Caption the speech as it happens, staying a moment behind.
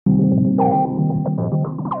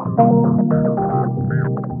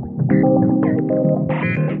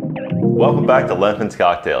Welcome back to Lempin's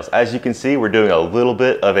Cocktails. As you can see, we're doing a little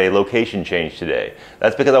bit of a location change today.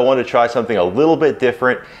 That's because I wanted to try something a little bit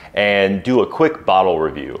different and do a quick bottle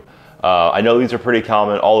review. I know these are pretty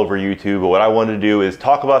common all over YouTube, but what I wanted to do is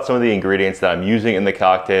talk about some of the ingredients that I'm using in the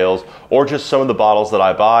cocktails, or just some of the bottles that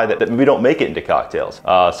I buy that maybe don't make it into cocktails.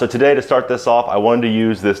 So today, to start this off, I wanted to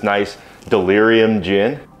use this nice Delirium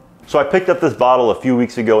Gin. So I picked up this bottle a few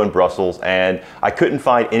weeks ago in Brussels, and I couldn't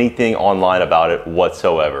find anything online about it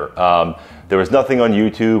whatsoever. There was nothing on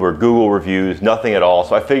YouTube or Google reviews, nothing at all.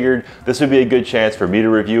 So I figured this would be a good chance for me to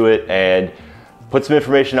review it and put some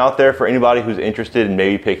information out there for anybody who's interested in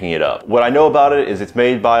maybe picking it up. What I know about it is it's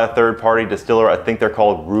made by a third-party distiller. I think they're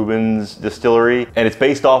called Reuben's Distillery, and it's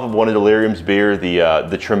based off of one of Delirium's beer,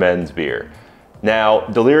 the Tremens beer. Now,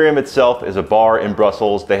 Delirium itself is a bar in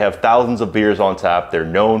Brussels. They have thousands of beers on tap. They're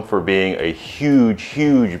known for being a huge,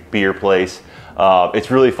 huge beer place. It's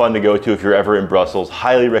really fun to go to if you're ever in Brussels.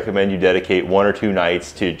 Highly recommend you dedicate 1 or 2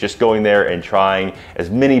 nights to just going there and trying as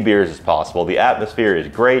many beers as possible. The atmosphere is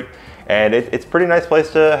great, and it's a pretty nice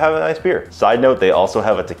place to have a nice beer. Side note, they also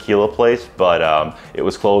have a tequila place, but it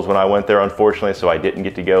was closed when I went there, unfortunately, so I didn't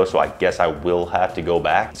get to go, so I guess I will have to go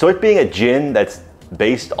back. So it being a gin that's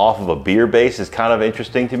based off of a beer base is kind of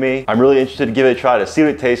interesting to me. I'm really interested to give it a try to see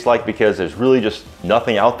what it tastes like, because there's really just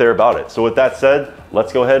nothing out there about it. So with that said,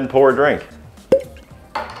 let's go ahead and pour a drink.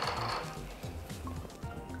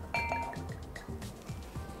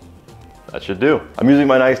 That should do. I'm using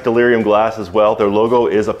my nice Delirium glass as well. Their logo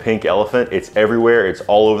is a pink elephant. It's everywhere. It's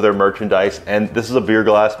all over their merchandise. And this is a beer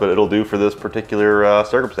glass, but it'll do for this particular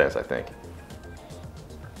circumstance, I think.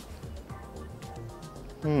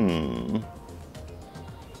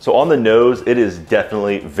 So on the nose, it is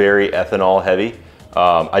definitely very ethanol heavy.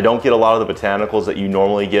 I don't get a lot of the botanicals that you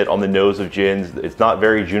normally get on the nose of gins. It's not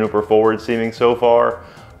very juniper forward seeming so far,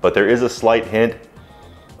 but there is a slight hint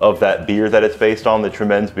of that beer that it's based on, the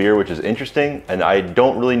Tremens beer, which is interesting, and I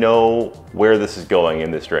don't really know where this is going in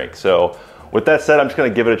this drink. So with that said, I'm just gonna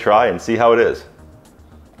give it a try and see how it is.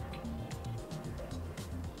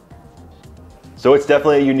 So it's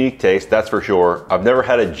definitely a unique taste, that's for sure. I've never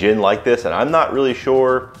had a gin like this, and I'm not really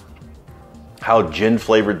sure how gin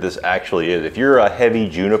flavored this actually is. If you're a heavy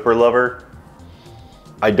juniper lover,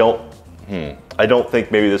 I don't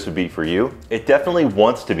think maybe this would be for you. It definitely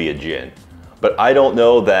wants to be a gin, but I don't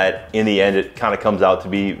know that in the end it kind of comes out to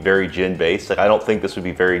be very gin based. Like, I don't think this would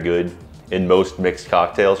be very good in most mixed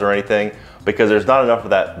cocktails or anything, because there's not enough of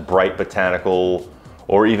that bright botanical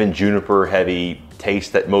or even juniper heavy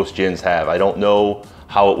taste that most gins have. I don't know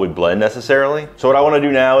how it would blend necessarily. So what I want to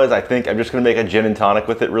do now is I think I'm just going to make a gin and tonic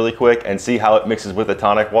with it really quick and see how it mixes with the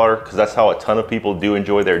tonic water, because that's how a ton of people do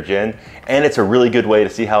enjoy their gin. And it's a really good way to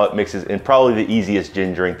see how it mixes in probably the easiest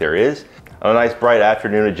gin drink there is. On a nice bright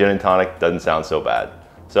afternoon, a gin and tonic doesn't sound so bad.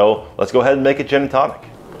 So let's go ahead and make a gin and tonic.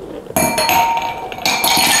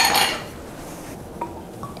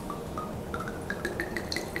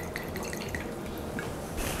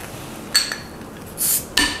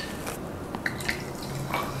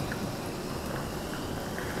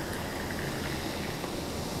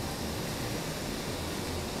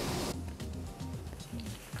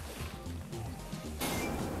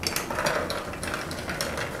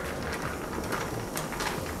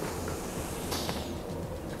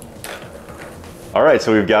 All right,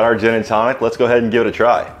 so we've got our gin and tonic. Let's go ahead and give it a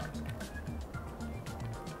try.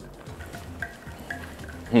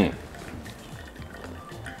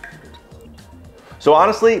 So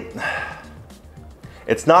honestly,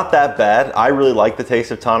 it's not that bad. I really like the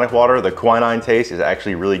taste of tonic water. The quinine taste is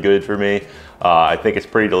actually really good for me. I think it's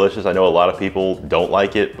pretty delicious. I know a lot of people don't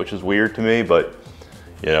like it, which is weird to me, but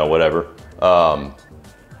you know, whatever.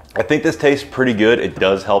 I think this tastes pretty good. It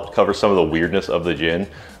does help cover some of the weirdness of the gin.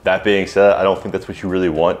 That being said, I don't think that's what you really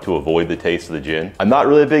want to avoid the taste of the gin. I'm not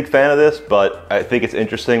really a big fan of this, but I think it's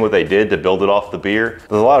interesting what they did to build it off the beer.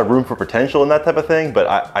 There's a lot of room for potential in that type of thing, but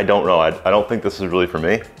I don't know. I don't think this is really for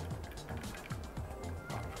me.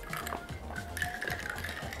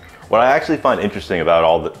 What I actually find interesting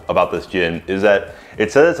about this gin is that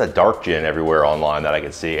it says it's a dark gin everywhere online that I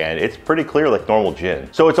can see, and it's pretty clear like normal gin.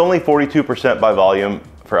 So it's only 42% by volume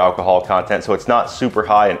for alcohol content, so it's not super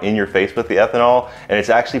high and in your face with the ethanol, and it's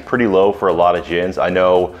actually pretty low for a lot of gins. I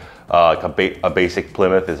know a basic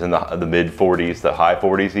Plymouth is in the mid 40s, the high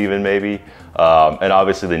 40s even maybe, and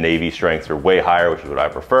obviously the Navy strengths are way higher, which is what I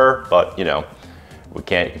prefer, but you know, we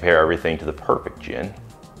can't compare everything to the perfect gin.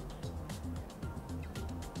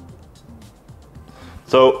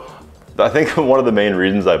 So I think one of the main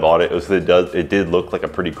reasons I bought it was that it did look like a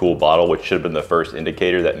pretty cool bottle, which should have been the first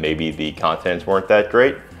indicator that maybe the contents weren't that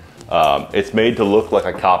great. It's made to look like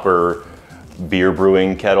a copper beer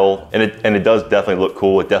brewing kettle, and it does definitely look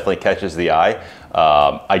cool. It definitely catches the eye.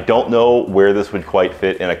 I don't know where this would quite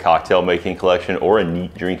fit in a cocktail making collection or a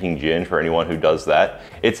neat drinking gin for anyone who does that.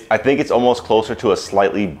 I think it's almost closer to a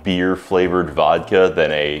slightly beer flavored vodka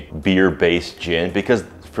than a beer based gin, because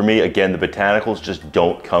for me, again, the botanicals just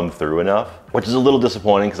don't come through enough, which is a little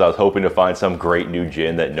disappointing because I was hoping to find some great new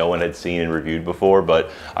gin that no one had seen and reviewed before,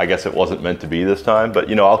 but I guess it wasn't meant to be this time, but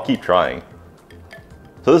you know, I'll keep trying.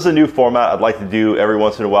 So this is a new format I'd like to do every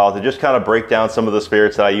once in a while to just kind of break down some of the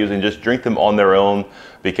spirits that I use and just drink them on their own,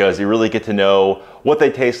 because you really get to know what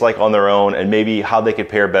they taste like on their own and maybe how they could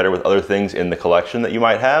pair better with other things in the collection that you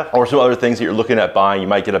might have, or some other things that you're looking at buying. You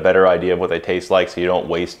might get a better idea of what they taste like so you don't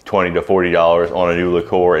waste $20 to $40 on a new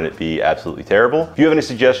liqueur and it be absolutely terrible. If you have any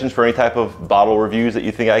suggestions for any type of bottle reviews that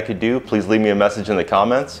you think I could do, please leave me a message in the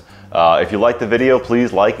comments. If you liked the video,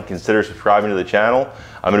 please like and consider subscribing to the channel.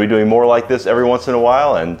 I'm going to be doing more like this every once in a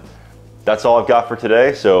while, and that's all I've got for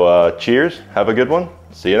today. So cheers, have a good one,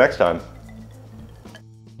 see you next time.